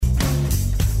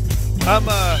I'm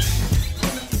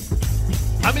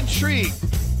intrigued.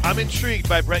 I'm intrigued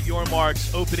by Brett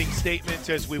Yormark's opening statement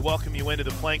as we welcome you into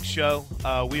the Plank Show.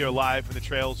 We are live from the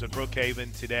trails of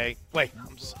Brookhaven today.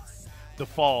 The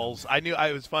Falls.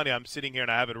 It was funny. I'm sitting here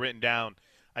and I have it written down.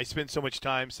 I spend so much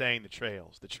time saying the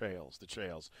trails.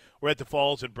 We're at the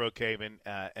Falls in Brookhaven,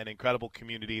 an incredible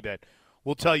community that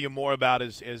we'll tell you more about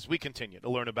as we continue to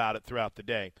learn about it throughout the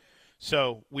day.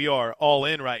 So we are all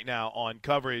in right now on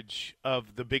coverage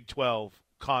of the Big 12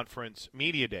 Conference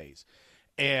Media Days.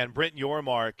 And Brett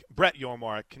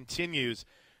Yormark continues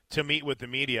to meet with the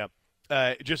media.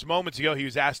 Just moments ago, he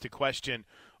was asked a question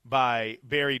by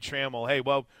Barry Trammell. Hey,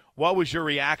 well, what was your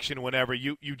reaction whenever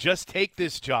you just take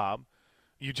this job,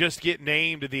 you just get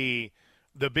named the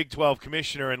Big 12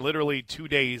 commissioner, and literally 2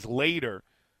 days later,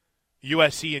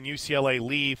 USC and UCLA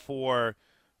leave for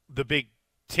the Big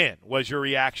 10? Was your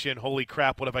reaction, holy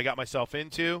crap, what have I got myself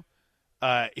into?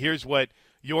 Here's what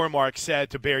Yormark said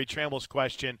to Barry Trammell's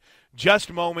question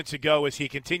just moments ago as he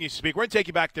continues to speak. We're going to take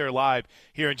you back there live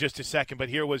here in just a second, but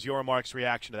here was Yormark's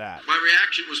reaction to that. My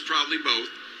reaction was probably both,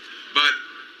 but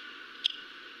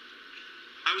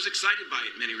I was excited by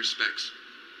it in many respects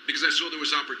because I saw there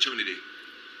was opportunity,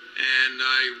 and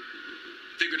I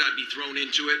figured I'd be thrown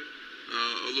into it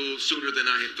a little sooner than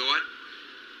I had thought.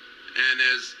 And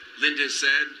as Linda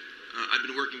said, I've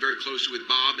been working very closely with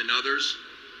Bob and others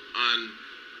on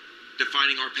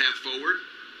defining our path forward.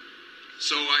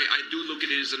 So I do look at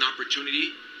it as an opportunity.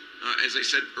 As I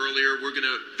said earlier, we're going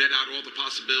to vet out all the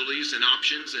possibilities and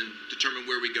options and determine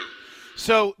where we go.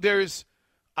 So there's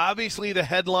obviously the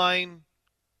headline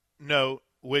note,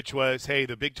 which was, hey,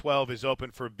 the Big 12 is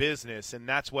open for business, and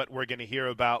that's what we're going to hear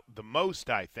about the most,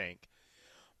 I think.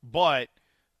 But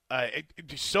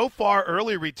so far,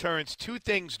 early returns, two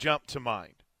things jump to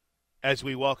mind as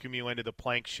we welcome you into the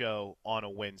Plank Show on a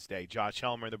Wednesday. Josh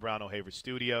Helmer, the Brown O'Haver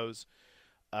Studios.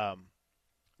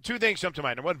 Two things jump to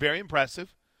mind. Number one, very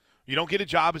impressive. You don't get a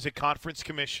job as a conference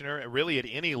commissioner, really at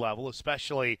any level,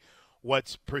 especially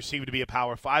what's perceived to be a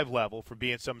Power 5 level for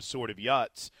being some sort of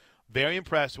Yutz. Very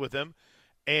impressed with him.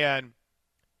 And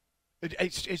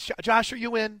Josh, are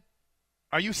you in?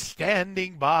 Are you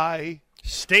standing by?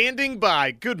 Standing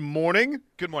by. Good morning.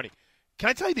 Good morning. Can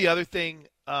I tell you the other thing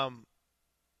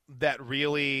that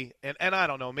really, and I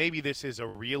don't know, maybe this is a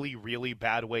really, really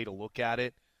bad way to look at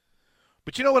it.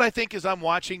 But you know what I think is I'm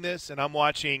watching this, and I'm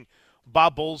watching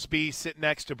Bob Bowlesby sit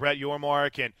next to Brett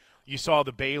Yormark, and you saw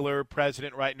the Baylor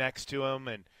president right next to him,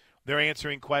 and they're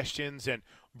answering questions, and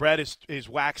Brett is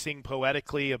waxing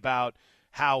poetically about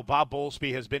how Bob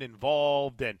Bowlesby has been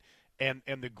involved and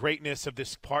the greatness of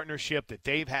this partnership that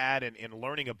they've had and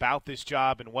learning about this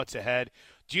job and what's ahead.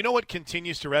 Do you know what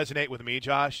continues to resonate with me,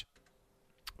 Josh?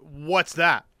 What's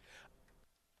that?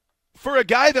 For a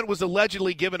guy that was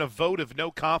allegedly given a vote of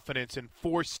no confidence and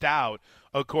forced out,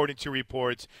 according to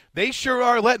reports, they sure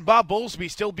are letting Bob Bowlesby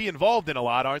still be involved in a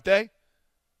lot, aren't they?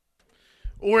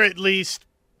 Or at least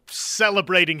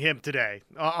celebrating him today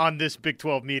on this Big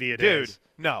 12 Media Days.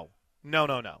 Dude, no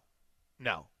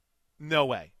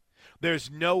way. There's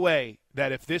no way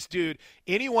that if this dude,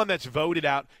 anyone that's voted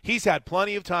out, he's had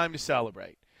plenty of time to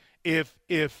celebrate. If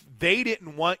they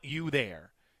didn't want you there,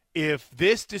 if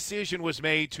this decision was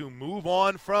made to move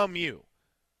on from you,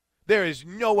 there is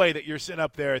no way that you're sitting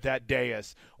up there at that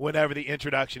dais whenever the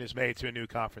introduction is made to a new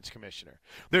conference commissioner.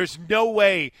 There's no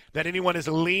way that anyone is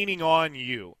leaning on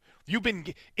you. You've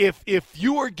been, if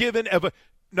you were given,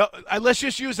 let's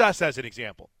just use us as an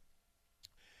example.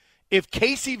 If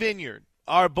Casey Vineyard,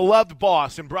 our beloved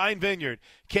boss, and Brian Vineyard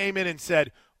came in and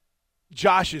said,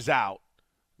 Josh is out,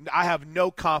 I have no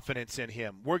confidence in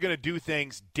him, we're going to do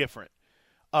things different.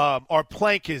 Our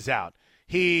Plank is out.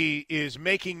 He is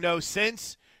making no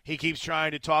sense. He keeps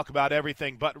trying to talk about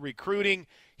everything but recruiting.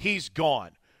 He's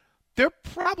gone. They're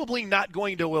probably not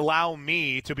going to allow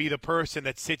me to be the person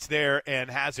that sits there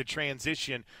and has a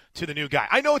transition to the new guy.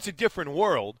 I know it's a different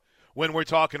world when we're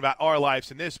talking about our lives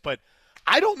and this, but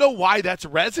I don't know why that's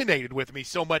resonated with me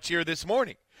so much here this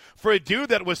morning. For a dude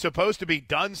that was supposed to be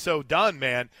done,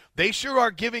 man, they sure are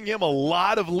giving him a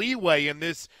lot of leeway in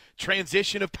this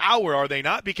transition of power, are they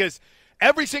not? Because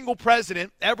every single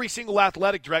president, every single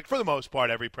athletic director, for the most part,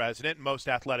 every president and most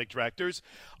athletic directors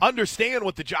understand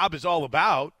what the job is all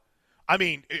about. I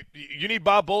mean, you need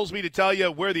Bob Bowlesby to tell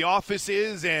you where the office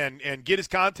is and get his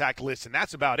contact list, and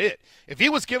that's about it. If he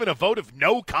was given a vote of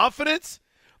no confidence,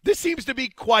 this seems to be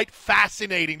quite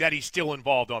fascinating that he's still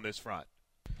involved on this front.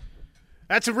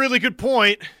 That's a really good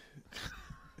point.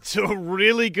 It's a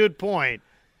really good point.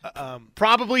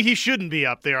 Probably he shouldn't be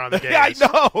up there on the dais. I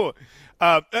know.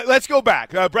 Let's go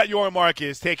back. Brett Yormark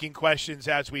is taking questions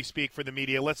as we speak for the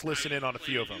media. Let's listen in on a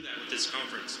few of them. With this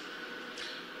conference?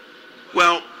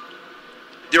 Well,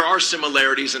 there are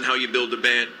similarities in how you build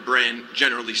a brand,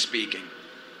 generally speaking.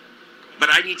 But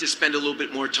I need to spend a little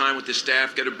bit more time with the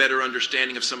staff, get a better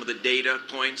understanding of some of the data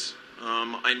points.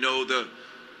 I know the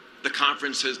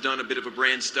conference has done a bit of a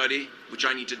brand study, which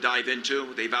I need to dive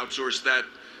into. They've outsourced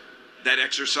that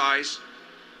exercise.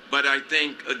 But I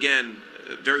think, again,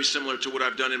 very similar to what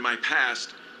I've done in my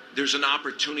past, there's an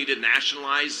opportunity to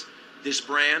nationalize this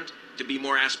brand, to be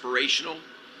more aspirational,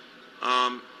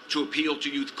 to appeal to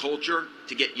youth culture,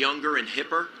 to get younger and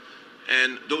hipper.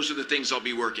 And those are the things I'll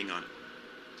be working on.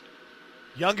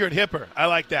 Younger and hipper. I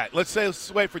like that. Let's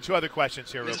wait for two other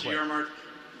questions here real quick. Mr. Yormark,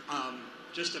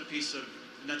 just a piece of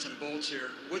nuts and bolts here.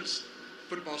 What's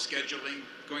football scheduling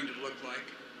going to look like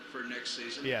for next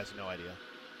season? He has no idea.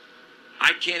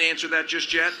 I can't answer that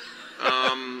just yet.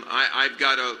 I've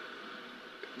got to,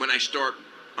 when I start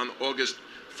on August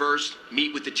 1st,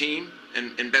 meet with the team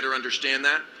and better understand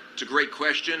that. It's a great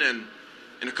question, and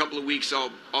in a couple of weeks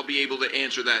I'll be able to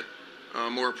answer that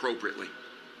more appropriately.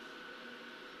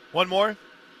 One more?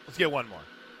 Let's get one more.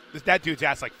 That dude's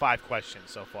asked like 5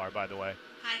 questions so far, by the way.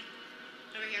 Hi,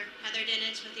 over here, Heather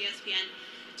Dinich with ESPN.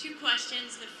 2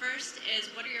 questions. The first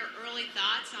is, what are your early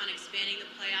thoughts on expanding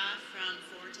the playoff from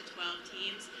 4 to 12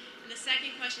 teams? And the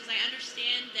second question is, I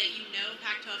understand that you know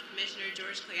Pac-12 Commissioner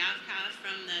George Kliavkoff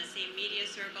from the same media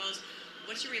circles.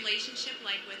 What's your relationship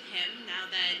like with him now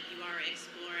that you are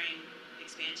exploring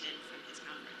expansion from his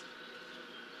conference?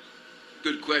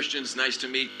 Good questions. Nice to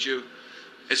meet you.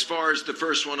 As far as the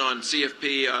first one on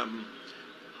CFP,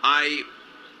 I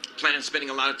plan on spending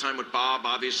a lot of time with Bob.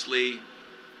 Obviously,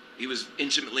 he was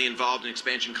intimately involved in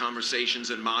expansion conversations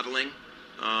and modeling.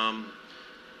 I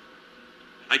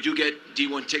do get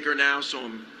D1 ticker now, so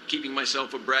I'm keeping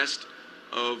myself abreast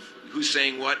of who's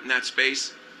saying what in that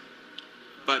space.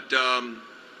 But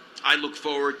I look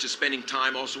forward to spending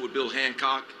time also with Bill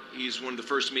Hancock. He's one of the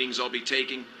first meetings I'll be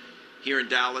taking here in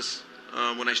Dallas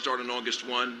when I start on August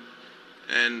 1.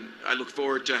 And I look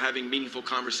forward to having meaningful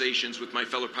conversations with my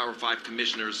fellow Power 5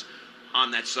 commissioners on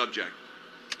that subject.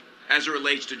 As it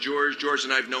relates to George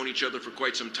and I have known each other for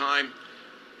quite some time,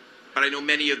 but I know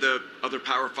many of the other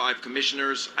Power 5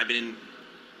 commissioners. I've been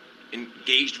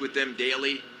engaged with them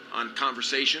daily on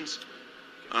conversations.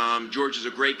 George is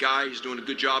a great guy. He's doing a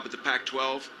good job at the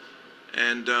Pac-12,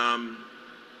 and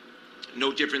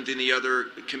no different than the other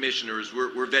commissioners.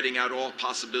 We're vetting out all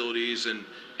possibilities and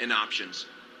options.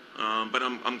 But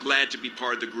I'm glad to be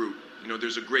part of the group. You know,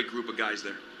 there's a great group of guys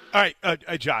there. All right,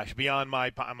 Josh, beyond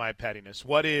my pettiness,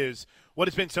 what has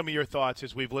been some of your thoughts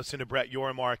as we've listened to Brett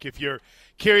Yormark? If you're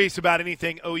curious about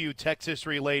anything OU Texas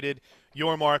related,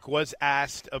 Yormark was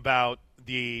asked about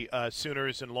the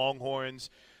Sooners and Longhorns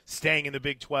staying in the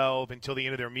Big 12 until the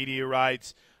end of their media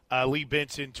rights. Lee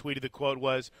Benson tweeted, the quote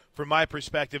was, "From my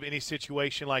perspective, any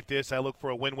situation like this, I look for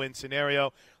a win-win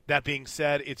scenario. That being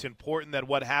said, it's important that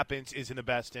what happens is in the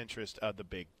best interest of the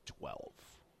Big 12.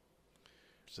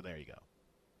 So there you go.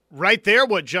 Right there,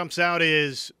 what jumps out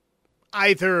is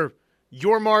either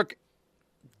Yormark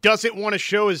doesn't want to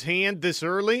show his hand this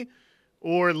early,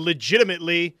 or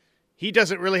legitimately he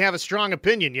doesn't really have a strong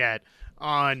opinion yet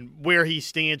on where he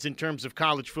stands in terms of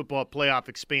college football playoff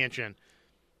expansion.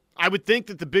 I would think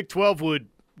that the Big 12 would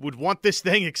want this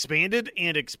thing expanded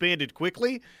and expanded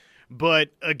quickly. But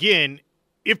again,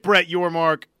 if Brett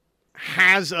Yormark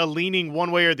has a leaning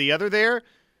one way or the other there,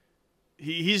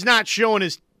 he's not showing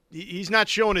his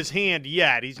hand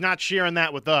yet. He's not sharing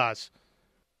that with us.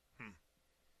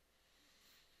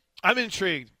 I'm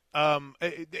intrigued.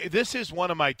 This is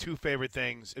one of my 2 favorite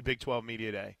things at Big 12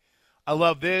 Media Day. I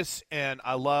love this, and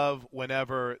I love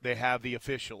whenever they have the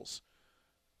officials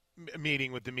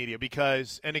meeting with the media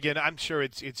because, and again, I'm sure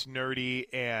it's nerdy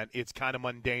and it's kind of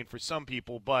mundane for some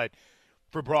people, but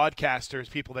for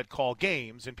broadcasters, people that call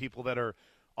games and people that are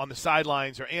on the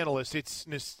sidelines or analysts, it's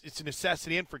a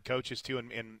necessity, and for coaches too,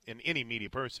 and any media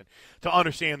person, to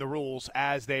understand the rules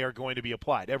as they are going to be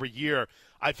applied. Every year,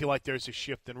 I feel like there's a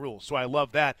shift in rules, so I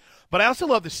love that. But I also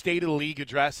love the State of the League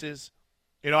addresses.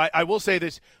 You know, I will say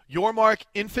this, Yormark,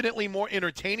 infinitely more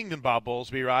entertaining than Bob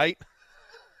Bowlesby, right?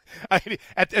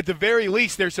 At the very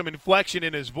least, there's some inflection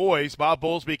in his voice. Bob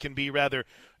Bowlesby can be rather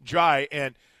dry.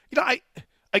 And, you know,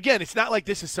 again, it's not like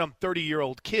this is some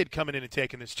 30-year-old kid coming in and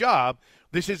taking this job.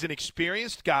 This is an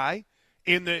experienced guy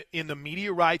in the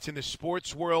media rights, in the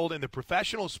sports world, in the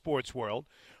professional sports world.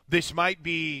 This might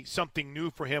be something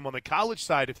new for him on the college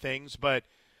side of things, but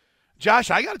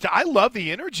Josh, I love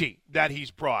the energy that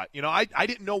he's brought. I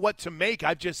didn't know what to make.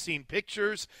 I've just seen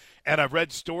pictures and I've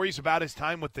read stories about his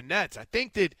time with the Nets. I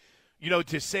think that,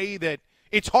 to say that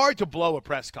it's hard to blow a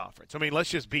press conference. I mean,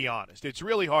 let's just be honest. It's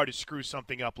really hard to screw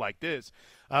something up like this.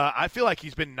 I feel like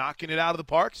he's been knocking it out of the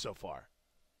park so far.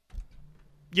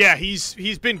 Yeah,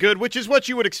 he's been good, which is what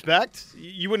you would expect.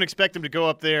 You wouldn't expect him to go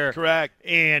up there, correct,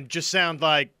 and just sound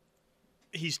like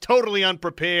he's totally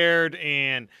unprepared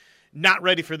and not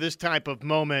ready for this type of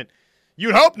moment.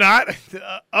 You'd hope not.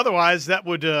 Otherwise, that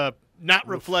would not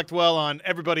reflect well on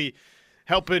everybody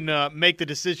helping make the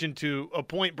decision to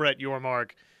appoint Brett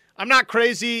Yormark. I'm not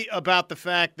crazy about the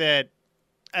fact that,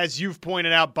 as you've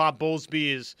pointed out, Bob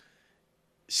Bowlesby is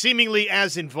seemingly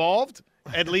as involved,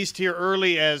 at least here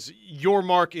early, as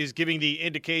Yormark is giving the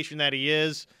indication that he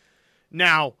is.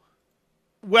 Now,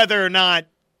 whether or not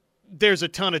there's a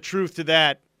ton of truth to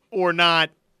that or not,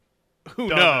 who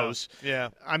knows? Yeah.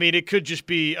 I mean, it could just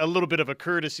be a little bit of a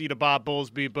courtesy to Bob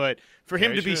Bowlesby, but for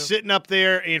him to be true. sitting up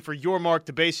there and for Yormark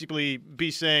to basically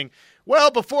be saying, well,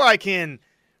 before I can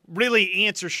really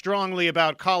answer strongly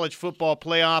about college football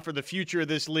playoff or the future of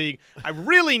this league, I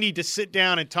really need to sit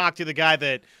down and talk to the guy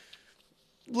that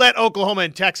let Oklahoma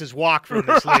and Texas walk from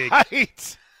this league.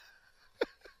 Right.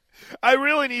 I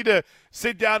really need to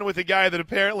sit down with a guy that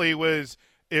apparently was,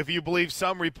 if you believe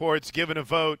some reports, given a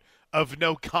vote of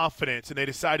no confidence, and they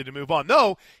decided to move on.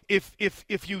 No, if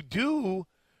you do,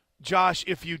 Josh,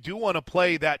 if you do want to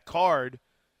play that card,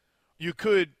 you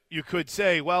could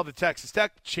say, well, the Texas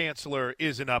Tech chancellor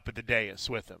isn't up at the dais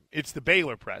with him. It's the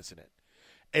Baylor president.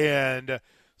 And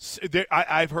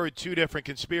I've heard two different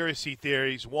conspiracy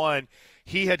theories. One,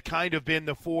 he had kind of been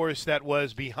the force that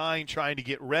was behind trying to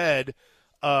get rid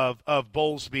of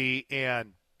Bowlesby,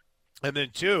 and then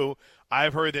two,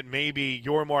 I've heard that maybe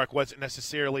Yormark wasn't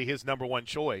necessarily his number one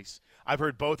choice. I've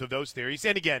heard both of those theories.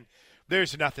 And again,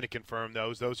 there's nothing to confirm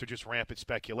those. Those are just rampant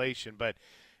speculation. But,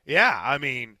 yeah, I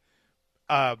mean,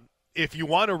 if you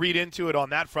want to read into it on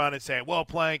that front and say, well,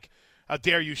 Plank, how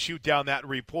dare you shoot down that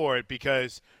report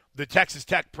because the Texas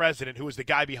Tech president, who was the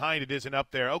guy behind it, isn't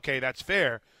up there. Okay, that's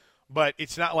fair. But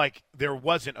it's not like there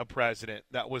wasn't a president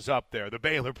that was up there. The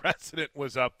Baylor president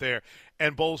was up there,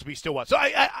 and Bowlesby still was. So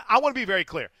I want to be very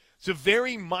clear. It's a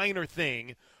very minor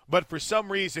thing, but for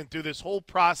some reason through this whole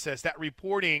process, that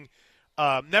reporting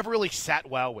never really sat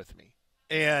well with me.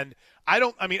 And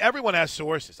everyone has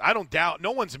sources. I don't doubt. No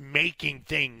one's making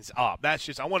things up. That's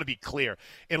just, I want to be clear.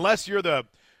 Unless you're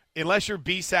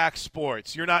BSAC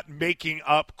Sports, you're not making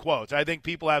up quotes. I think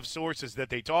people have sources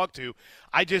that they talk to.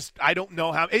 I don't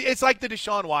know how. It's like the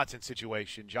Deshaun Watson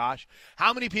situation, Josh.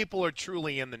 How many people are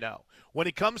truly in the know? When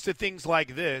it comes to things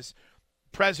like this,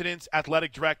 presidents,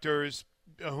 athletic directors,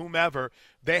 whomever,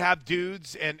 they have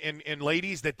dudes and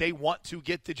ladies that they want to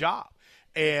get the job.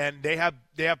 And they have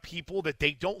people that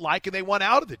they don't like and they want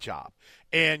out of the job.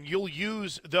 And you'll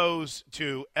use those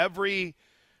to every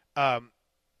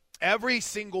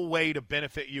single way to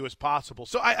benefit you as possible.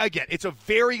 So, again, it's a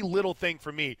very little thing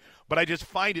for me, but I just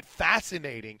find it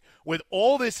fascinating with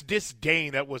all this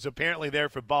disdain that was apparently there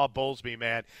for Bob Bowlesby,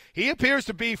 man. He appears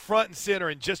to be front and center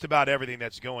in just about everything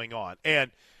that's going on.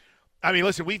 And, I mean,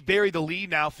 listen, we've buried the lead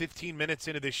now 15 minutes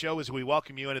into this show as we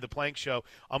welcome you into the Plank Show.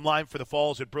 I'm live for the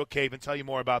Falls at Brookhaven. Tell you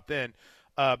more about then.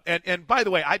 And by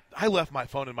the way, I left my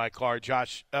phone in my car,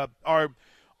 Josh. Our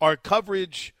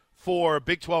coverage for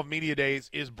Big 12 Media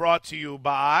Days is brought to us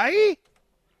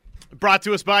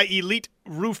by Elite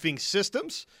Roofing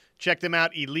Systems. Check them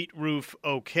out,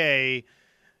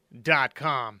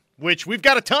 eliteroofok.com, which we've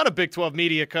got a ton of Big 12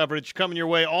 media coverage coming your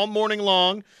way all morning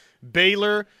long.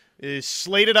 Baylor is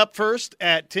slated up first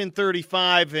at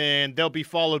 10:35, and they'll be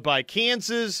followed by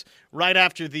Kansas right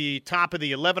after the top of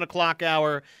the 11 o'clock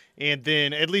hour, and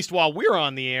then, at least while we're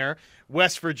on the air,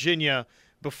 West Virginia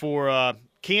before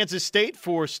Kansas State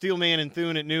for Steelman and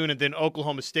Thune at noon, and then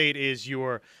Oklahoma State is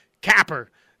your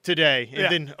capper today.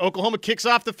 And then Oklahoma kicks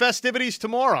off the festivities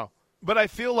tomorrow. But I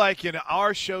feel like in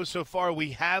our show so far,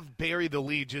 we have buried the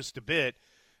lead just a bit,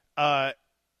 and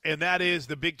that is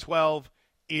the Big 12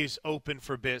 is open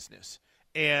for business.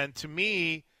 And to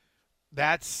me,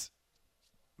 that's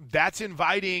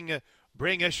inviting,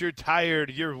 bring us, you're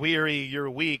tired, you're weary, you're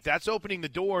weak. That's opening the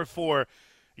door for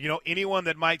anyone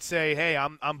that might say, hey,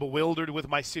 I'm bewildered with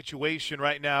my situation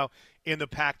right now in the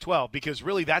Pac-12, because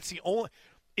really that's the only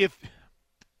 – if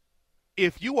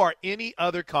you are any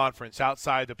other conference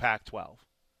outside the Pac-12,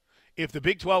 if the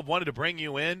Big 12 wanted to bring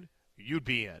you in, you'd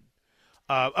be in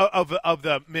of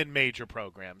the mid-major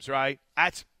programs, right?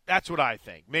 That's what I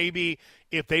think. Maybe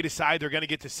if they decide they're going to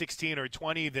get to 16 or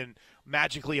 20, then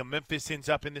magically a Memphis ends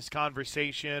up in this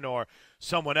conversation or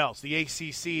someone else. The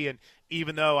ACC, and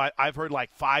even though I've heard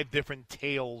like 5 different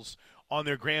tales on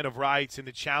their grant of rights and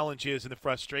the challenges and the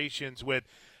frustrations with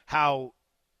how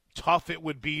tough it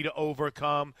would be to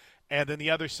overcome, and then the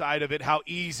other side of it, how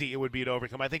easy it would be to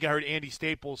overcome. I think I heard Andy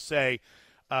Staples say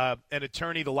an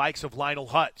attorney the likes of Lionel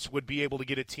Hutz would be able to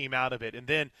get a team out of it. And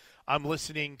then I'm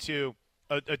listening to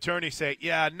an attorney say,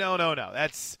 yeah, no,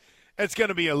 that's going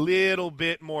to be a little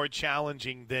bit more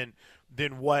challenging than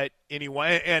what anyone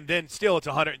 – and then still it's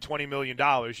 $120 million.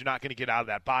 You're not going to get out of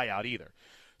that buyout either.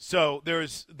 So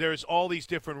there's all these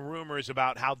different rumors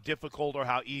about how difficult or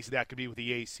how easy that could be with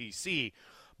the ACC.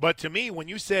 But to me, when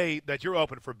you say that you're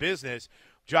open for business,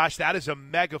 Josh, that is a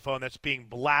megaphone that's being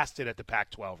blasted at the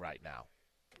Pac-12 right now.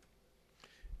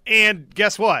 And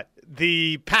guess what?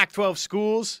 The Pac-12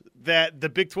 schools that the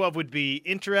Big 12 would be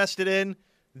interested in,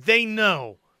 they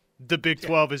know the Big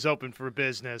 12 is open for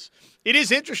business. It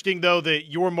is interesting, though,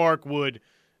 that your Mark would,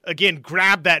 again,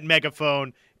 grab that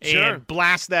megaphone and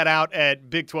blast that out at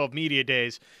Big 12 Media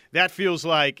Days. That feels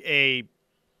like a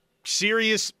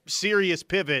serious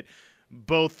pivot,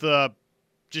 both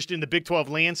just in the Big 12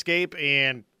 landscape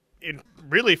and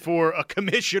really for a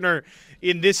commissioner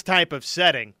in this type of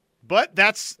setting. But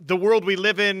that's the world we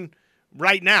live in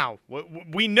right now.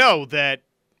 We know that,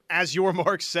 as your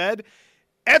Mark said,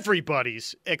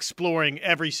 everybody's exploring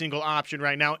every single option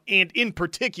right now, and in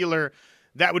particular,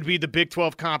 that would be the Big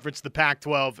 12 Conference, the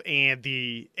Pac-12, and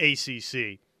the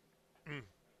ACC.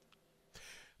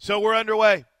 So we're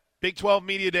underway. Big 12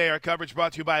 Media Day, our coverage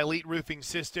brought to you by Elite Roofing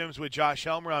Systems with Josh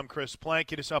Helmer. I'm Chris Plank.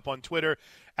 Hit us up on Twitter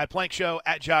at Plank Show,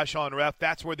 at Josh on Ref.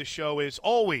 That's where the show is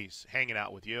always hanging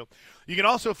out with you. You can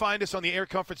also find us on the Air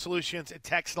Comfort Solutions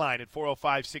text line at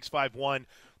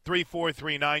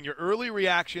 405-651-3439. Your early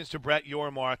reactions to Brett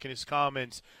Yormark and his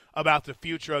comments about the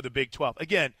future of the Big 12.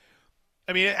 Again,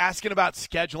 I mean, asking about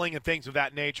scheduling and things of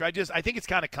that nature, I think it's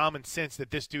kind of common sense that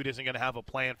this dude isn't going to have a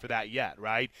plan for that yet,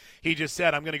 right? He just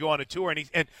said, I'm going to go on a tour.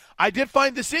 And I did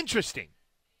find this interesting.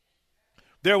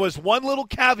 There was one little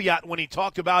caveat when he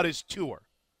talked about his tour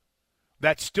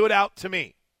that stood out to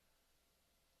me.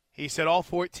 He said all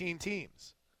 14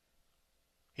 teams.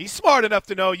 He's smart enough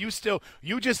to know you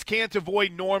just can't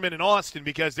avoid Norman and Austin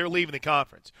because they're leaving the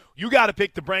conference. You got to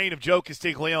pick the brain of Joe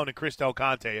Castiglione and Chris Del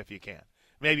Conte if you can.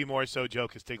 Maybe more so Joe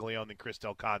Castiglione than Chris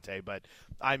Del Conte, but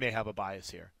I may have a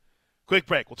bias here. Quick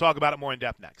break. We'll talk about it more in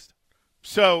depth next.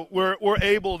 So we're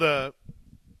able to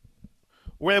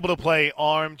play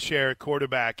armchair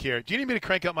quarterback here. Do you need me to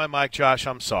crank up my mic, Josh?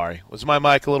 I'm sorry. Was my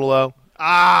mic a little low?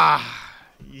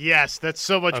 Yes, that's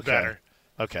so much better.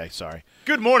 Okay, sorry.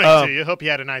 Good morning to you. Hope you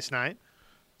had a nice night.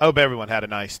 I hope everyone had a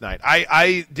nice night.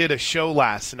 I did a show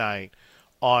last night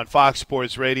on Fox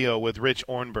Sports Radio with Rich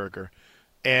Ornberger,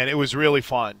 and it was really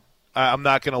fun. I'm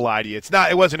not going to lie to you.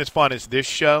 It wasn't as fun as this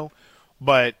show,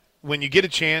 but when you get a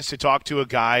chance to talk to a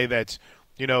guy that's,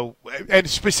 and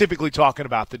specifically talking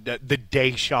about the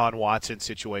Deshaun Watson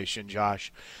situation,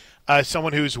 Josh,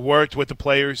 someone who's worked with the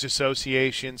Players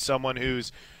Association, someone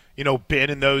who's, been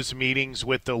in those meetings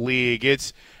with the league.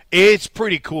 It's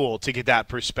pretty cool to get that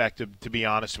perspective, to be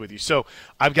honest with you. So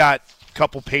I've got a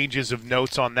couple pages of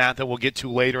notes on that we'll get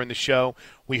to later in the show.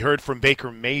 We heard from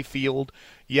Baker Mayfield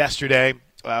yesterday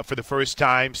for the first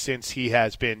time since he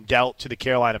has been dealt to the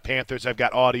Carolina Panthers. I've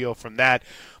got audio from that.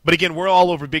 But, again, we're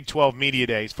all over Big 12 Media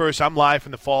Days. First, I'm live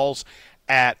from the Falls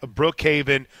at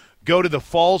Brookhaven. Go to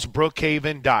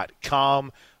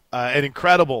thefallsbrookhaven.com. An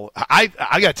incredible – I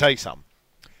got to tell you something.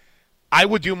 I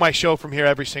would do my show from here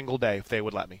every single day if they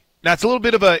would let me. Now, it's a little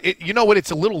bit of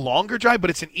it's a little longer drive, but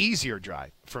it's an easier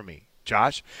drive for me,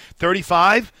 Josh.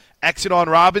 35, exit on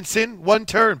Robinson, one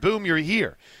turn, boom, you're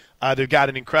here. They've got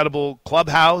an incredible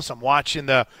clubhouse. I'm watching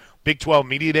the Big 12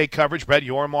 Media Day coverage. Brett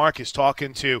Yormark is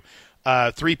talking to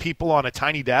 3 people on a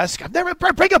tiny desk. I've never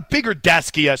bring a bigger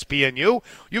desk, ESPNU.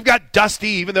 You've got Dusty,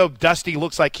 even though Dusty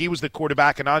looks like he was the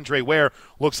quarterback and Andre Ware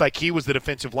looks like he was the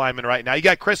defensive lineman right now. You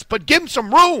got Chris, but give him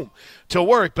some room to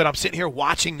work. But I'm sitting here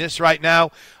watching this right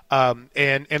now, and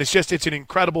it's an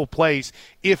incredible place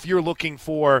if you're looking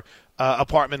for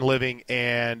apartment living,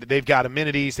 and they've got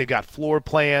amenities, they've got floor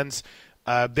plans.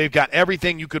 They've got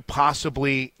everything you could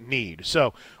possibly need.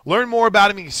 So learn more about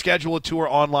them. You can schedule a tour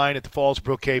online at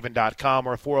thefallsbrookhaven.com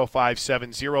or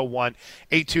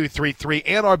 405-701-8233.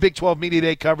 And our Big 12 Media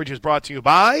Day coverage is brought to you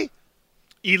by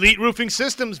Elite Roofing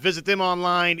Systems. Visit them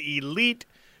online,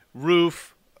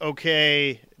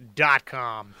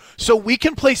 eliteroofok.com. So we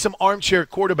can play some armchair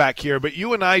quarterback here, but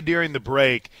you and I during the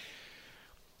break,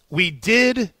 we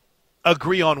did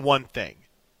agree on one thing.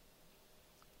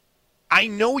 I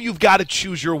know you've got to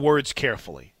choose your words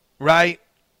carefully, right?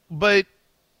 But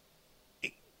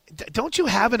don't you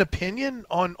have an opinion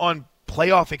on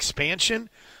playoff expansion?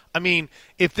 I mean,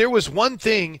 if there was one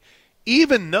thing,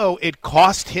 even though it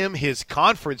cost him his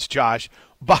conference, Josh,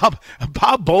 Bob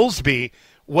Bowlesby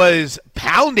was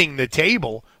pounding the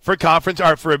table for conference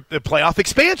or for the playoff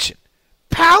expansion.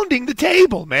 Pounding the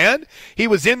table, man. He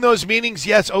was in those meetings.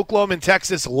 Yes, Oklahoma and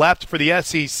Texas left for the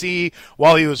SEC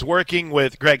while he was working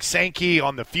with Greg Sankey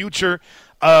on the future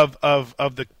of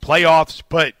the playoffs.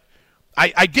 But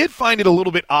I did find it a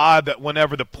little bit odd that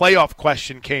whenever the playoff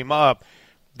question came up,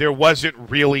 there wasn't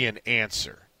really an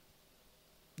answer.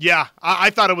 Yeah, I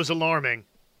thought it was alarming.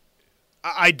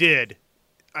 I did.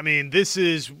 I mean, this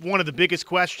is one of the biggest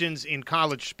questions in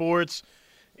college sports,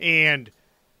 and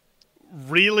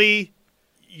really,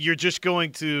 you're just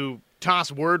going to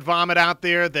toss word vomit out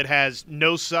there that has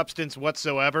no substance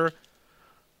whatsoever.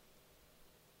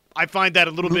 I find that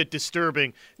a little bit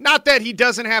disturbing. Not that he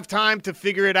doesn't have time to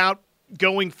figure it out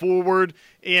going forward,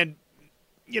 and,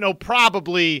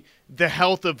 probably the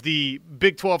health of the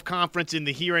Big 12 Conference in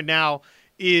the here and now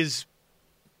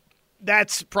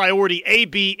that's priority A,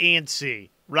 B, and C,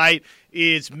 right?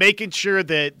 Is making sure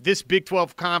that this Big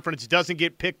 12 Conference doesn't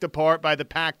get picked apart by the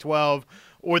Pac-12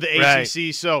 or the ACC.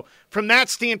 Right. So from that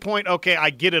standpoint, okay, I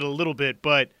get it a little bit.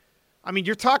 But, I mean,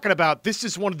 you're talking about this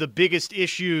is one of the biggest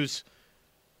issues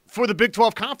for the Big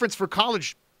 12 Conference for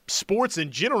college sports in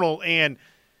general. And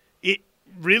it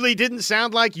really didn't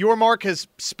sound like Yormark has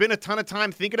spent a ton of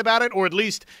time thinking about it, or at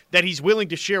least that he's willing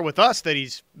to share with us that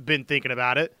he's been thinking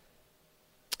about it.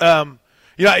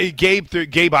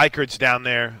 Gabe Eichert's down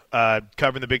there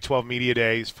covering the Big 12 Media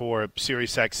Days for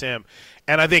SiriusXM,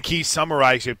 and I think he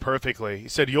summarized it perfectly. He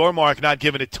said Yormark not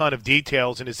giving a ton of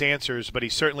details in his answers, but he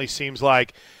certainly seems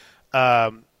like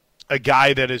a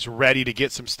guy that is ready to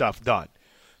get some stuff done.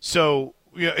 So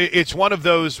it's one of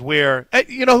those where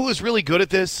who was really good at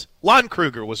this? Lon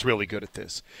Kruger was really good at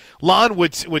this. Lon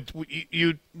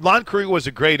Lon Kruger was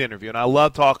a great interview, and I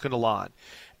love talking to Lon,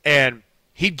 and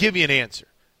he'd give you an answer.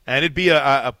 And it'd be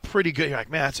a pretty good – you're like,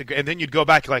 man, that's a great – and then you'd go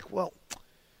back, you're like, well,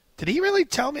 did he really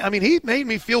tell me? I mean, he made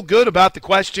me feel good about the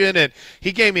question, and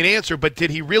he gave me an answer, but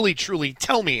did he really, truly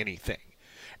tell me anything?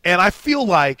 And I feel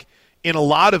like in a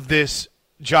lot of this,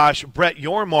 Josh, Brett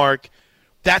Yormark,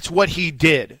 that's what he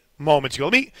did moments ago.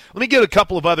 Let me get a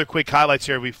couple of other quick highlights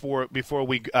here before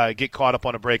we get caught up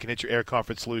on a break and hit your Air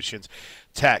Conference Solutions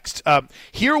text.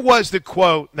 Here was the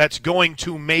quote that's going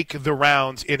to make the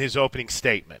rounds in his opening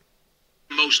statement.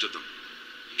 Most of them.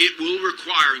 It will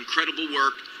require incredible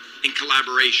work and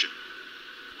collaboration.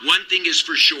 One thing is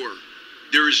for sure,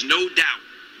 there is no doubt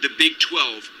the Big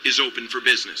 12 is open for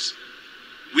business.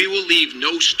 We will leave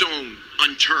no stone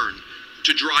unturned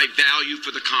to drive value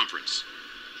for the conference.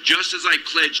 Just as I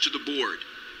pledged to the board,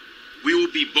 we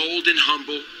will be bold and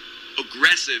humble,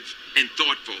 aggressive and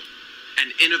thoughtful,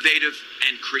 and innovative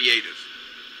and creative,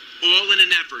 all in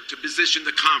an effort to position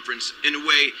the conference in a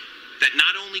way that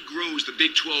not only grows the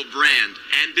Big 12 brand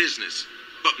and business,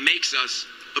 but makes us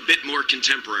a bit more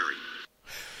contemporary.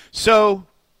 So,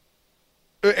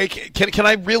 can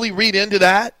I really read into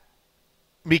that?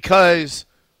 Because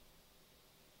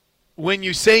when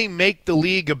you say make the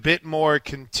league a bit more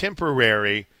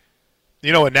contemporary,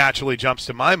 what naturally jumps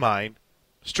to my mind?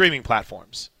 Streaming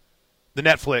platforms. The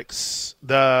Netflix,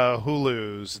 the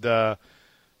Hulus,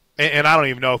 and I don't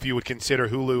even know if you would consider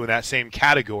Hulu in that same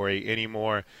category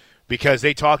anymore, because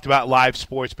they talked about live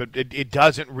sports, but it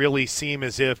doesn't really seem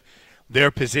as if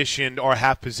they're positioned or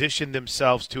have positioned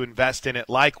themselves to invest in it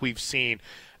like we've seen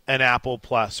an Apple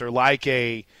Plus or like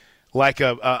an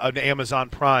Amazon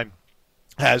Prime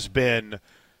has been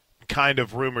kind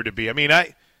of rumored to be. I mean,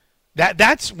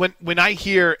 that's when I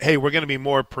hear, hey, we're going to be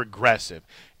more progressive.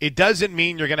 It doesn't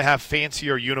mean you're going to have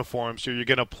fancier uniforms or you're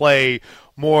going to play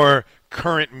more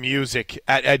current music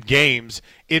at games.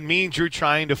 It means you're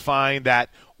trying to find that.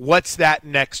 What's that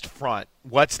next front?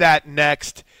 What's that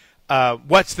next?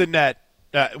 What's the net?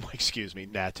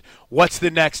 Net. What's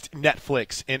the next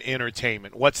Netflix in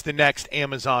entertainment? What's the next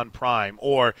Amazon Prime?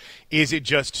 Or is it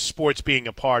just sports being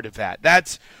a part of that?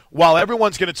 That's while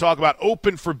everyone's going to talk about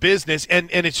open for business,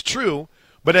 and it's true,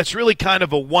 but it's really kind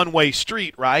of a one-way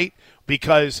street, right?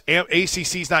 Because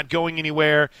ACC's not going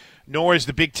anywhere, nor is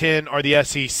the Big Ten or the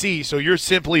SEC. So you're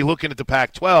simply looking at the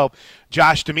Pac-12.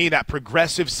 Josh, to me, that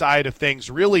progressive side of things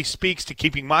really speaks to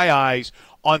keeping my eyes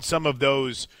on some of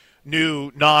those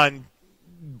new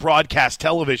non-broadcast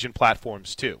television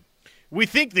platforms too. We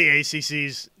think the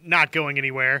ACC's not going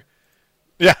anywhere.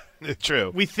 Yeah,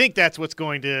 true. We think that's what's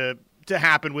going to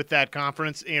happen with that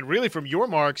conference. And really from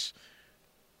Yormark's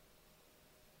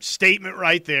statement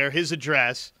right there, his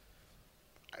address,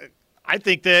 I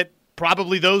think that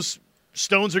probably those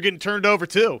stones are getting turned over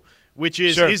too, which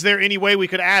is, Sure. Is there any way we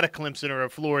could add a Clemson or a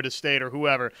Florida State or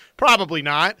whoever? Probably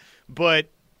not, but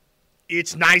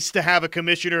it's nice to have a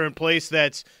commissioner in place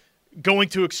that's going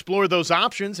to explore those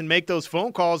options and make those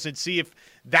phone calls and see if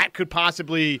that could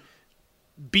possibly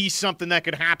be something that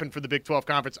could happen for the Big 12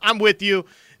 Conference. I'm with you.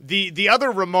 The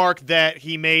other remark that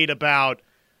he made about,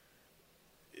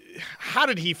 how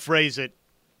did he phrase it?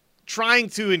 Trying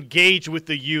to engage with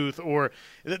the youth, or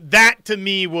that to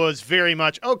me was very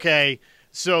much, okay,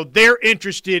 so they're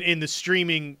interested in the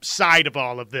streaming side of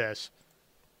all of this,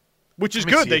 which is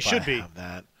good. They should be.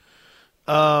 That.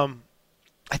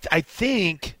 I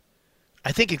think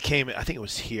it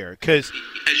was here, because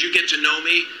As you get to know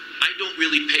me, I don't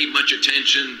really pay much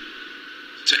attention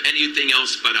to anything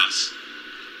else but us.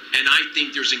 And I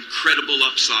think there's incredible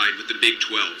upside with the Big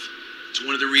 12. It's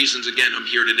one of the reasons, again, I'm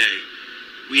here today.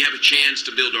 We have a chance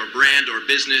to build our brand, our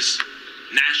business,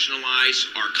 nationalize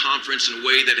our conference in a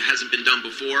way that it hasn't been done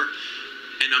before.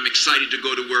 And I'm excited to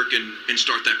go to work and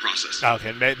start that process.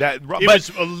 Okay, It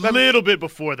was a little bit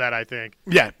before that, I think.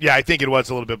 Yeah, I think it was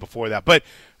a little bit before that. But,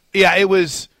 yeah, it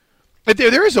was –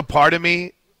 there is a part of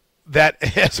me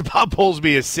that, as Bob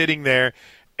Bowlesby is sitting there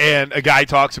and a guy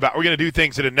talks about, we're going to do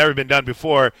things that have never been done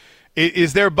before,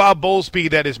 is there Bob Bowlesby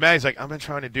that is mad? He's like, I've been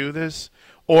trying to do this?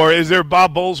 Or is there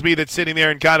Bob Bowlesby that's sitting there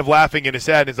and kind of laughing in his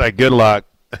head and is like, good luck?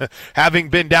 Having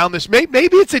been down this, maybe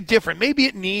it's maybe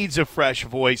it needs a fresh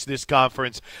voice, this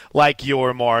conference, like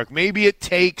your Mark. Maybe it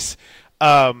takes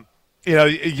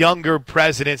younger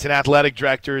presidents and athletic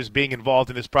directors being involved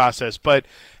in this process. But,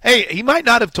 hey, he might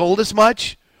not have told us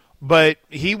much, but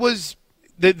he was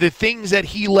the things that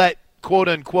he let,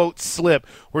 quote-unquote, slip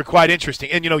were quite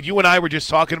interesting. And, you and I were just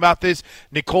talking about this.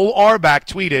 Nicole Auerbach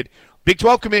tweeted, Big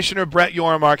 12 Commissioner Brett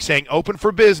Yormark saying open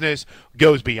for business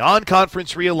goes beyond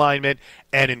conference realignment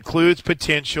and includes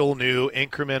potential new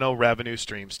incremental revenue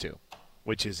streams too,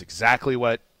 which is exactly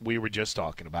what we were just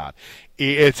talking about.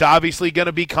 It's obviously going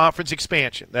to be conference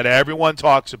expansion that everyone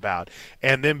talks about,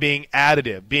 and then being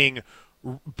additive, being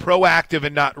proactive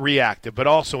and not reactive. But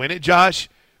also in it, Josh,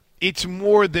 it's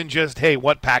more than just, hey,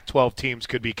 what Pac-12 teams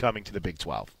could be coming to the Big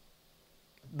 12.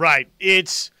 Right.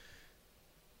 Is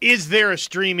there a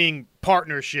streaming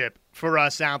partnership for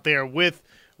us out there with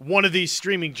one of these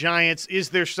streaming giants? Is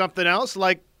there something else,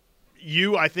 like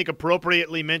you, I think,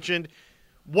 appropriately mentioned?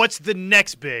 What's the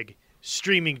next big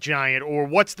streaming giant, or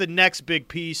what's the next big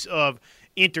piece of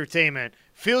entertainment?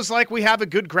 Feels like we have a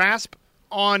good grasp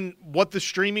on what the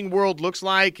streaming world looks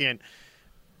like and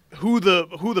who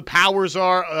the powers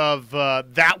are of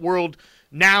that world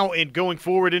now and going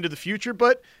forward into the future,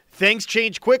 but things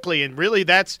change quickly, and really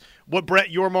that's what Brett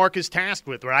Yormark is tasked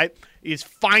with, right? Is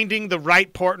finding the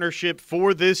right partnership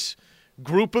for this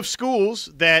group of schools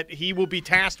that he will be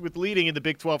tasked with leading in the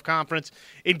Big 12 Conference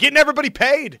and getting everybody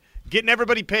paid,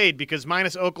 because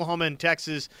minus Oklahoma and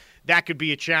Texas, that could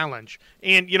be a challenge.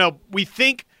 And, we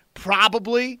think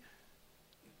probably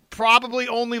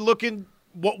only looking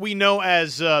what we know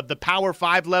as the Power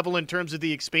 5 level in terms of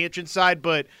the expansion side,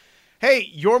 but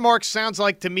hey, Yormark sounds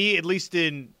like to me, at least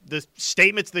in the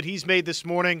statements that he's made this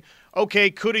morning, okay,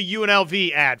 could a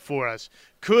UNLV add for us?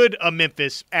 Could a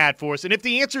Memphis add for us? And if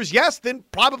the answer is yes, then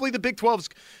probably the Big 12 is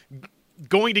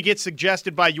going to get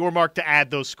suggested by Yormark to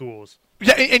add those schools.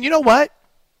 Yeah, and you know what?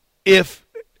 If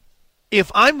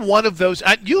I'm one of those,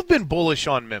 you've been bullish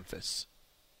on Memphis.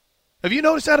 Have you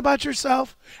noticed that about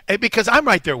yourself? Because I'm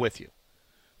right there with you.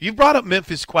 You've brought up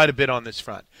Memphis quite a bit on this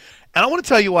front. And I want to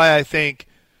tell you why I think,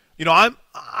 I'm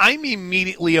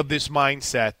immediately of this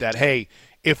mindset that, hey,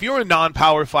 if you're a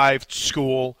non-Power 5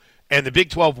 school and the Big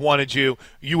 12 wanted you,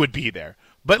 you would be there.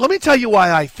 But let me tell you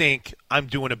why I think I'm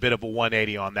doing a bit of a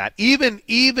 180 on that, even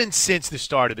since the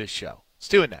start of this show. Let's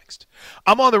do it next.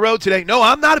 I'm on the road today. No,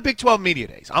 I'm not at Big 12 Media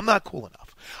Days. I'm not cool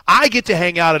enough. I get to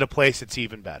hang out at a place that's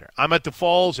even better. I'm at the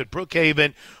Falls at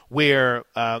Brookhaven, where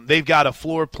they've got a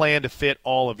floor plan to fit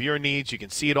all of your needs. You can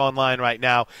see it online right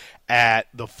now at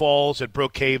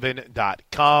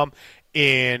thefalls@brookhaven.com.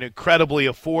 Incredibly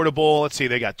affordable. Let's see,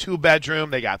 they got 2-bedroom,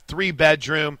 they got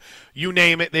 3-bedroom. You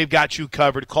name it, they've got you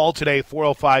covered. Call today,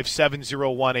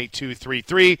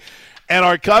 405-701-8233. And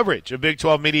our coverage of Big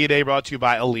 12 Media Day brought to you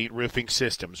by Elite Roofing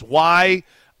Systems. Why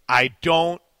I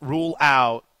don't rule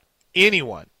out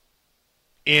anyone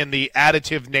in the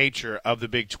additive nature of the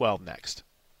Big 12 next.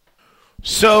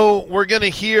 So we're going to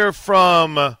hear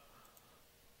from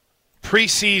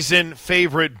preseason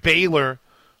favorite Baylor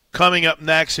coming up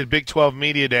next at Big 12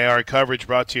 Media Day. Our coverage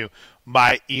brought to you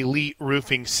by Elite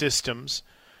Roofing Systems.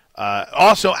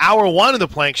 Also, hour one of the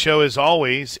Plank Show, as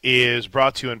always, is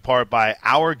brought to you in part by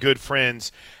our good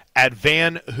friends at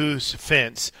Van Hoos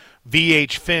Fence,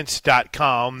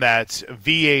 VHFence.com. That's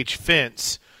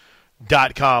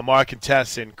VHFence.com. Mark and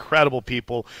Tess, incredible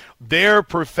people. Their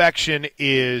perfection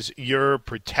is your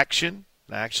protection.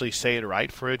 I actually say it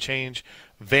right for a change.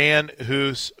 Van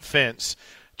Hoos Fence.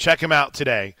 Check them out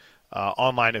today.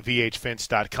 Online at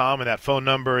VHFence.com, and that phone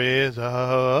number is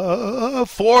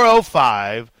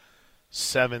 405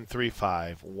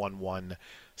 735-1167.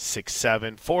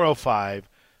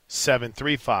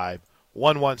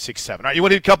 405-735-1167. All right, you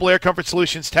want to do a couple Air Comfort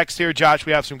Solutions text here, Josh?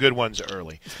 We have some good ones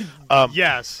early.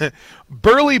 Yes.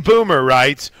 Burley Boomer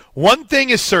writes, one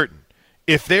thing is certain.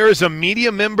 If there is a media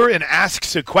member and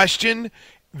asks a question,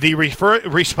 the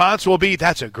response will be,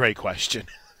 that's a great question.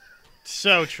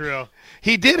 So true.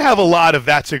 He did have a lot of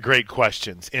that's a great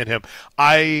questions in him.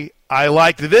 I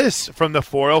liked this from the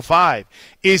 405.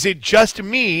 Is it just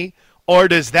me, or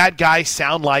does that guy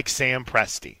sound like Sam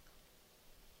Presti?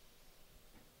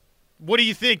 What do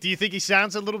you think? Do you think he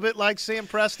sounds a little bit like Sam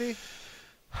Presti?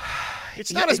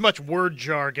 It's not as much word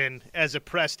jargon as a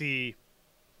Presti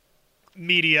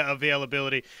media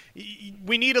availability.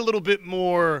 We need a little bit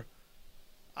more,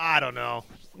 I don't know.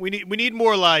 We need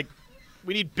more like,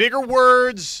 we need bigger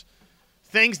words,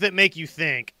 things that make you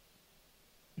think.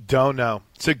 Don't know.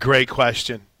 It's a great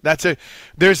question.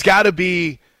 There's got to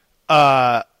be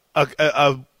a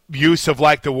use of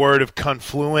like the word of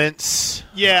confluence.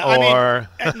 Yeah, I mean,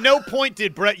 at no point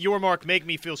did Brett Yormark make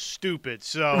me feel stupid.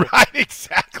 So right,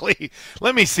 exactly.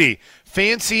 Let me see.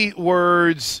 Fancy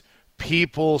words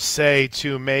people say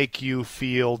to make you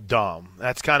feel dumb.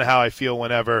 That's kind of how I feel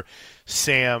whenever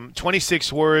Sam,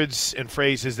 26 words and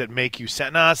phrases that make you say,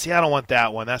 nah, see, I don't want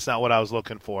that one. That's not what I was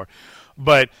looking for.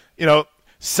 But,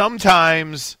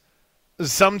 sometimes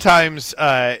Sam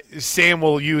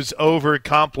will use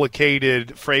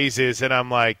overcomplicated phrases, and I'm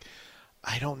like,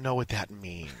 I don't know what that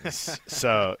means.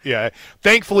 So, yeah,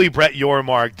 thankfully Brett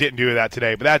Yormark didn't do that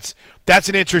today, but that's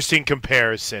an interesting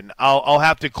comparison. I'll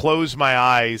have to close my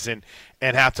eyes and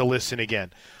have to listen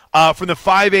again. From the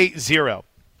 580,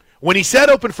 when he said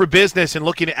open for business and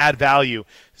looking to add value,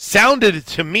 sounded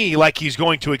to me like he's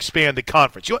going to expand the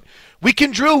conference. We can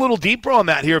drill a little deeper on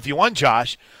that here if you want,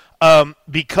 Josh,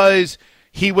 because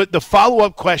the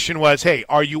follow-up question was, hey,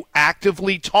 are you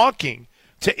actively talking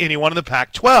to anyone in the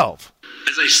Pac-12?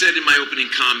 As I said in my opening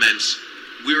comments,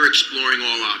 we're exploring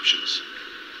all options,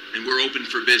 and we're open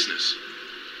for business.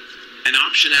 And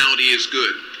optionality is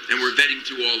good, and we're vetting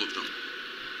through all of them.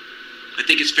 I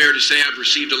think it's fair to say I've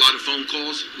received a lot of phone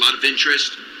calls, a lot of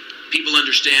interest. People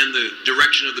understand the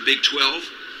direction of the Big 12,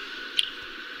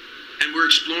 and we're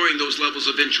exploring those levels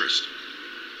of interest.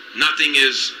 Nothing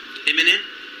is imminent,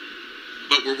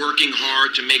 but we're working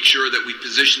hard to make sure that we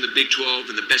position the Big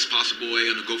 12 in the best possible way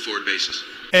on a go-forward basis.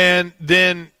 And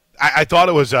then I thought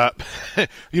it was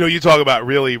you talk about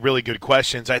really, really good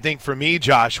questions. I think for me,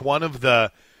 Josh,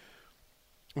 last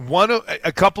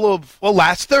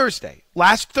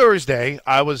Thursday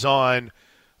I was on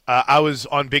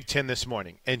Big Ten This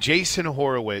Morning, and Jason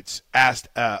Horowitz asked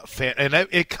and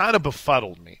it kind of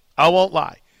befuddled me. I won't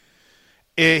lie.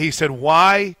 He said,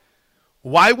 why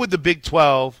would the Big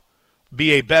 12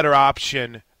 be a better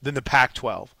option than the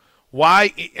Pac-12?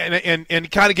 Why?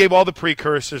 And kind of gave all the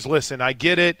precursors. Listen, I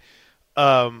get it.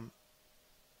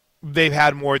 They've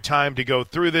had more time to go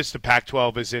through this. The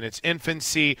Pac-12 is in its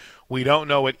infancy. We don't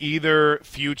know what either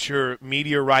future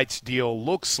media rights deal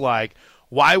looks like.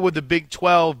 Why would the Big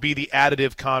 12 be the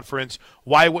additive conference?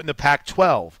 Why wouldn't the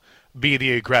Pac-12 be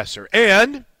the aggressor?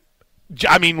 And,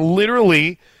 I mean,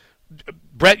 literally,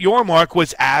 Brett Yormark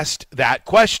was asked that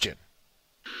question.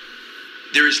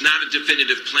 There is not a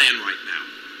definitive plan right now.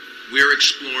 We're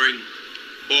exploring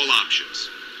all options.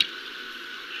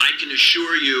 I can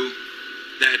assure you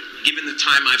that given the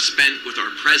time I've spent with our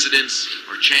presidents,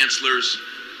 our chancellors,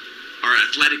 our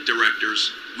athletic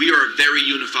directors, we are a very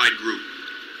unified group.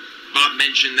 Bob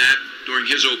mentioned that during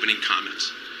his opening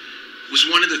comments. It was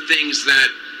one of the things that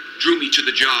drew me to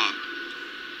the job,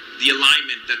 the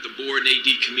alignment that the board and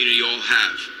AD community all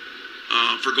have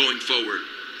for going forward.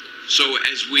 So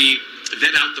as we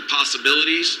vet out the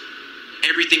possibilities,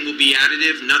 everything will be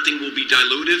additive, nothing will be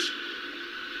dilutive,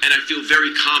 and I feel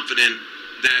very confident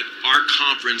that our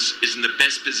conference is in the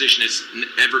best position it's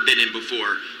ever been in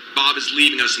before. Bob is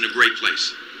leaving us in a great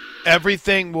place.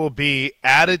 Everything will be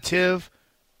additive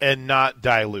and not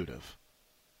dilutive,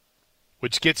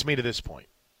 which gets me to this point.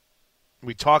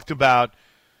 We talked about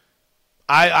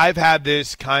I've had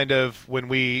this kind of, when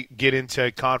we get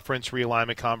into conference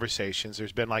realignment conversations,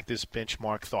 there's been like this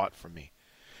benchmark thought for me.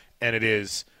 And it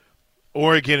is,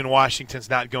 Oregon and Washington's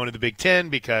not going to the Big Ten,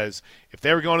 because if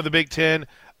they were going to the Big Ten,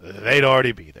 they'd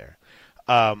already be there.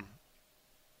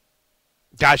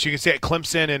 Gosh, you can say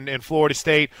Clemson and Florida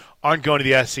State aren't going to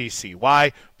the SEC.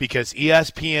 Why? Because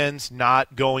ESPN's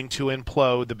not going to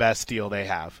implode the best deal they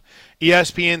have.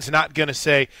 ESPN's not going to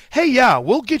say, hey, yeah,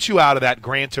 we'll get you out of that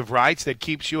grant of rights that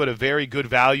keeps you at a very good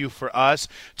value for us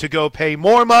to go pay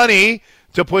more money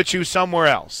to put you somewhere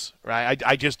else, right?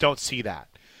 I just don't see that.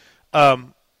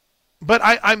 But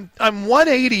I'm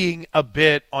 180ing a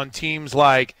bit on teams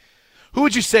like, who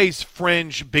would you say is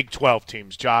fringe Big 12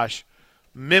 teams, Josh?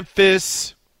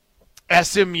 Memphis,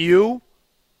 SMU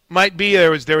might be.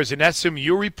 There was an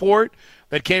SMU report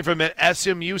that came from an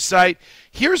SMU site.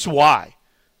 Here's why.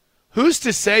 Who's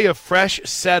to say a fresh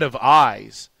set of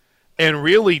eyes and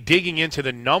really digging into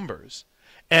the numbers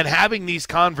and having these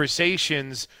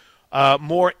conversations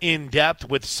more in depth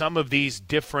with some of these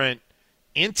different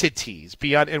entities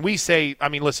beyond, and we say, I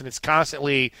mean, listen, it's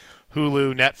constantly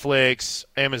Hulu, Netflix,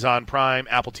 Amazon Prime,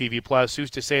 Apple TV Plus. Who's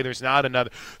to say there's not another?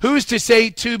 Who's to say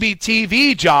Tubi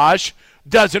TV, Josh,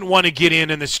 doesn't want to get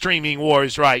in the streaming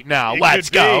wars right now? Let's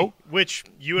go. Which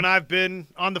you and I have been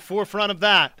on the forefront of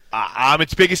that. I'm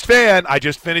its biggest fan. I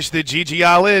just finished the Gigi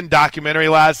Allen documentary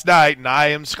last night, and I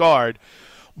am scarred.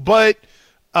 But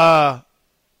I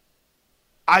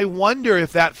wonder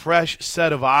if that fresh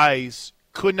set of eyes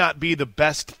could not be the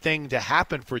best thing to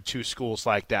happen for two schools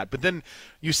like that. But then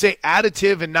you say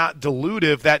additive and not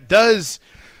dilutive. That does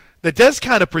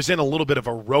kind of present a little bit of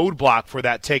a roadblock for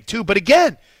that take too. But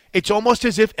again, it's almost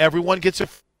as if everyone gets a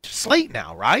slate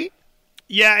now, right?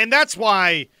 Yeah, and that's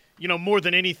why, more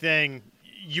than anything,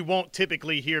 you won't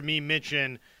typically hear me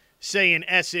mention, say, an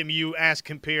SMU as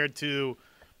compared to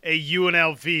a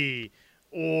UNLV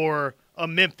or a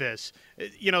Memphis.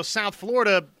 South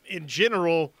Florida in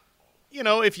general,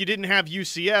 if you didn't have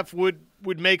UCF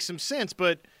would make some sense,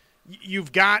 but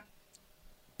you've got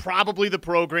probably the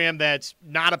program that's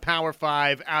not a Power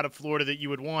 5 out of Florida that you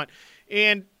would want.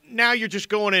 And now you're just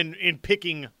going and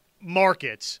picking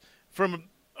markets from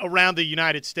around the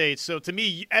United States. So to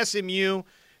me, SMU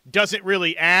doesn't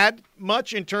really add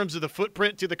much in terms of the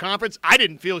footprint to the conference. I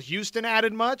didn't feel Houston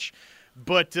added much.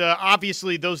 But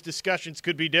obviously those discussions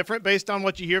could be different based on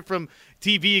what you hear from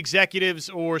TV executives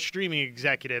or streaming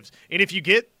executives. And if you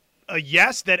get a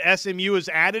yes that SMU is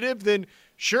additive, then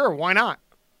sure, why not?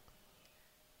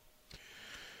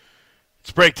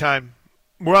 It's break time.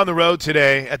 We're on the road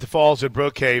today at the Falls at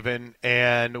Brookhaven,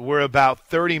 and we're about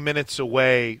 30 minutes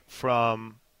away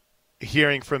from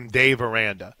hearing from Dave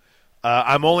Aranda.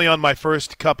 I'm only on my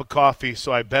first cup of coffee,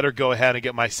 so I better go ahead and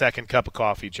get my second cup of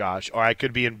coffee, Josh, or I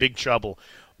could be in big trouble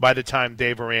by the time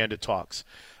Dave Aranda talks.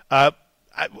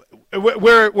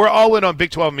 We're all in on Big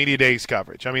 12 Media Days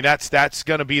coverage. I mean, that's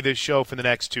going to be this show for the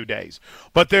next 2 days.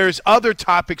 But there's other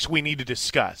topics we need to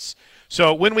discuss.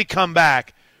 So when we come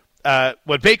back,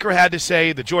 what Baker had to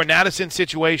say, the Jordan Addison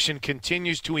situation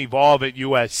continues to evolve at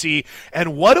USC,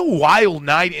 and what a wild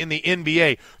night in the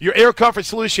NBA. Your Air Comfort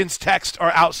Solutions texts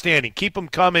are outstanding. Keep them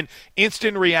coming.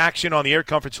 Instant reaction on the Air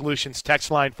Comfort Solutions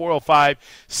text line,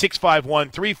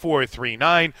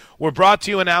 405-651-3439. We're brought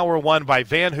to you in Hour 1 by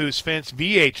Van Hoos Fence,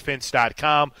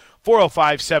 vhfence.com,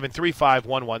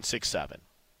 405-735-1167.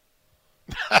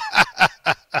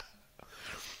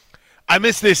 I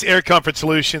missed this Air Comfort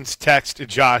Solutions text,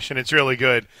 Josh, and it's really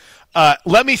good.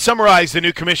 Let me summarize the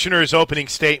new commissioner's opening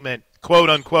statement, quote,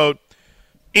 unquote,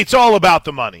 it's all about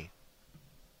the money.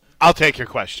 I'll take your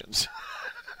questions.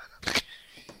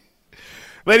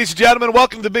 Ladies and gentlemen,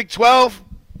 welcome to Big 12.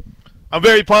 I'm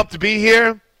very pumped to be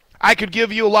here. I could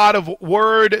give you a lot of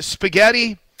word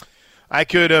spaghetti. I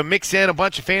could mix in a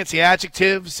bunch of fancy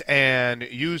adjectives and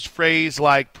use phrase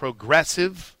like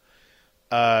progressive,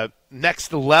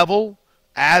 next level,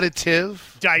 additive,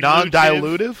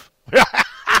 non-dilutive.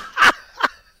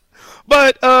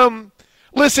 But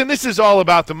listen, this is all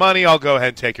about the money. I'll go ahead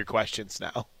and take your questions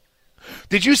now.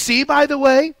 Did you see, by the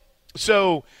way?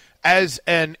 So, as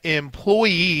an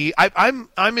employee, I'm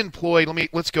employed.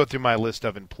 Let's go through my list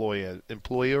of employers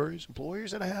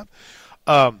that I have.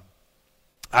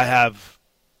 I have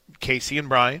Casey and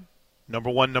Brian, number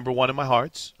one in my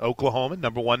hearts. Oklahoma,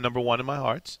 number one in my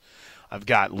hearts. I've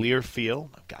got Learfield.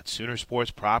 I've got Sooner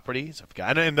Sports Properties.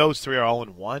 And those three are all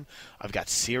in one. I've got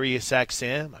Sirius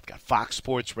XM. I've got Fox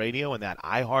Sports Radio and that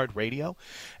iHeart Radio.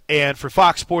 And for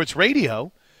Fox Sports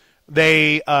Radio,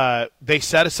 they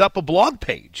set us up a blog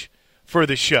page for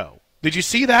the show. Did you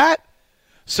see that?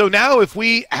 So now if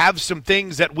we have some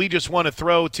things that we just want to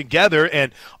throw together,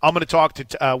 and I'm going to talk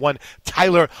to one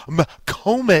Tyler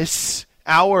McComas,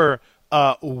 our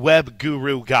web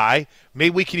guru guy.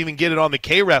 Maybe we can even get it on the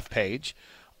KREF page.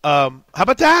 How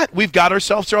about that? We've got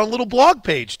ourselves our own little blog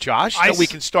page, Josh, that we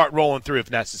can start rolling through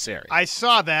if necessary. I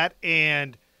saw that,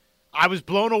 and I was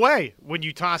blown away when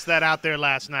you tossed that out there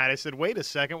last night. I said, wait a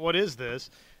second, what is this?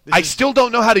 Still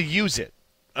don't know how to use it.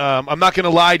 I'm not going to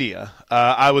lie to you.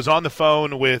 I was on the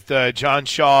phone with John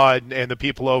Shaw and the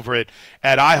people over at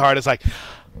iHeart. It's like,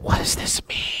 what does this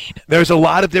mean? There's a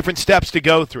lot of different steps to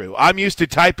go through. I'm used to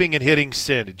typing and hitting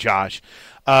send, Josh.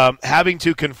 Having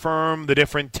to confirm the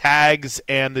different tags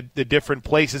and the different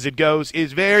places it goes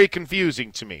is very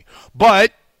confusing to me.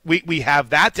 But we have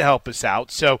that to help us out,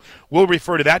 so we'll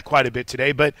refer to that quite a bit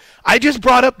today. But I just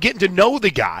brought up getting to know the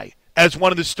guy as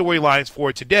one of the storylines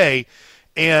for today,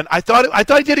 and I thought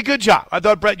he did a good job. I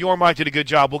thought Brett Yormark did a good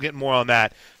job. We'll get more on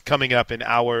that coming up in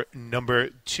hour number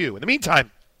 2. In the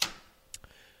meantime,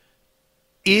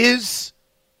 is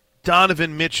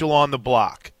Donovan Mitchell on the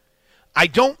block?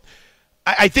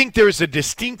 I think there's a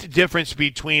distinct difference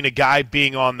between a guy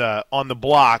being on the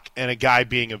block and a guy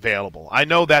being available. I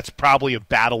know that's probably a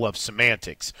battle of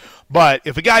semantics, but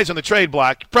if a guy's on the trade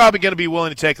block, you're probably going to be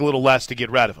willing to take a little less to get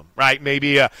rid of him, right?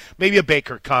 Maybe a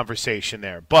Baker conversation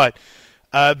there, but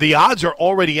the odds are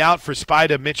already out for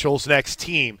Spida Mitchell's next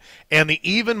team, and the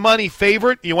even money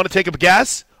favorite. You want to take a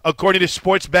guess? According to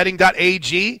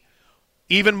SportsBetting.ag,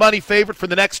 even money favorite for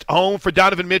the next home for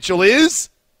Donovan Mitchell is.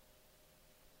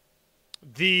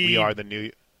 We are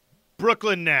the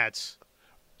Brooklyn Nets.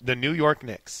 The New York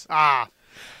Knicks.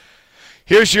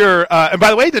 Here's your and by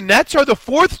the way, the Nets are the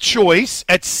 4th choice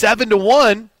at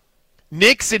 7-1.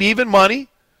 Knicks at even money.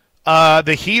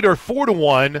 The Heat are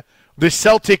 4-1. The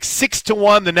Celtics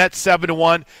 6-1. The Nets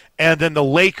 7-1, and then the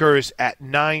Lakers at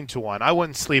 9-1. I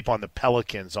wouldn't sleep on the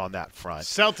Pelicans on that front.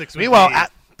 Celtics. Meanwhile,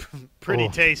 pretty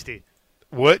tasty,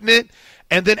 wouldn't it?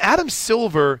 And then Adam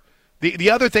Silver.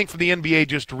 The other thing from the NBA,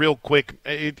 just real quick,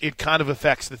 it kind of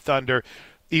affects the Thunder,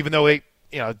 even though they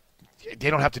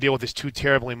don't have to deal with this too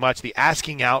terribly much. The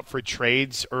asking out for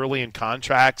trades early in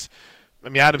contracts. I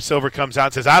mean, Adam Silver comes out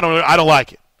and says, "I don't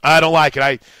like it. I don't like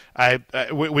it.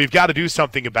 We've got to do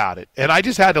something about it." And I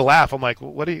just had to laugh. I'm like,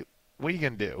 what are you gonna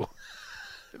do?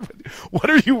 What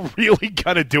are you really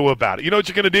gonna do about it? You know what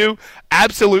you're gonna do?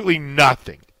 Absolutely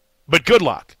nothing. But good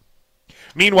luck.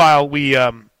 Meanwhile, we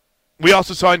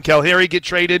also saw N'Keal Harry get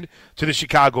traded to the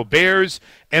Chicago Bears,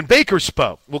 and Baker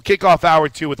spoke. We'll kick off hour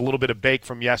 2 with a little bit of Bake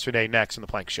from yesterday next in the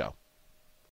Plank Show.